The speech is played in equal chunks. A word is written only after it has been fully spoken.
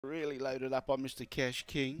Really loaded up on Mr. Cash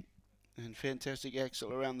King, and fantastic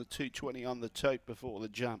axle around the 220 on the tote before the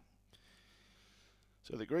jump.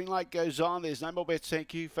 So the green light goes on. There's no more bets,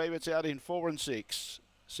 thank you. Favourites out in 4 and 6.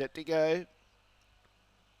 Set to go.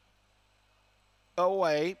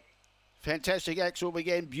 Away. Fantastic axle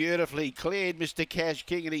began beautifully. Cleared Mr. Cash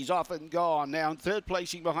King, and he's off and gone. Now in third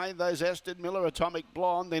placing behind those, Aston Miller, Atomic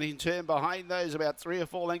Blonde. Then in turn behind those, about 3 or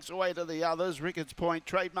 4 lengths away to the others, Ricketts Point,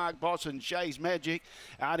 Trademark Boss and Shay's Magic.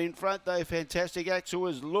 Out in front though, Fantastic Axel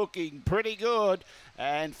is looking pretty good.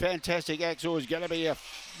 And Fantastic Axel is going to be a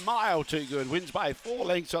mile too good. Wins by 4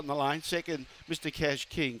 lengths on the line. Second, Mr. Cash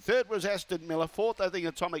King. Third was Aston Miller. Fourth, I think,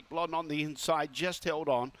 Atomic Blonde on the inside. Just held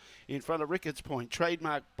on in front of Ricketts Point,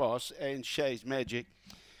 Trademark Boss and Shay's Magic.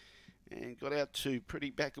 And got out to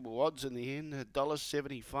pretty backable odds in the end.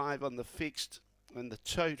 $1.75 on the fixed and the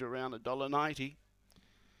tote around $1.90.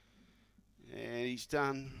 And he's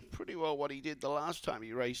done pretty well what he did the last time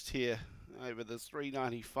he raced here over the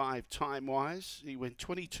 395 time-wise. He went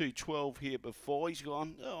 22.12 here before. He's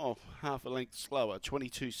gone, half a length slower,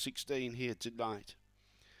 22.16 here tonight.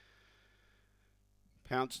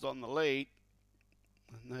 Pounced on the lead.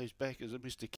 And those backers of Mr.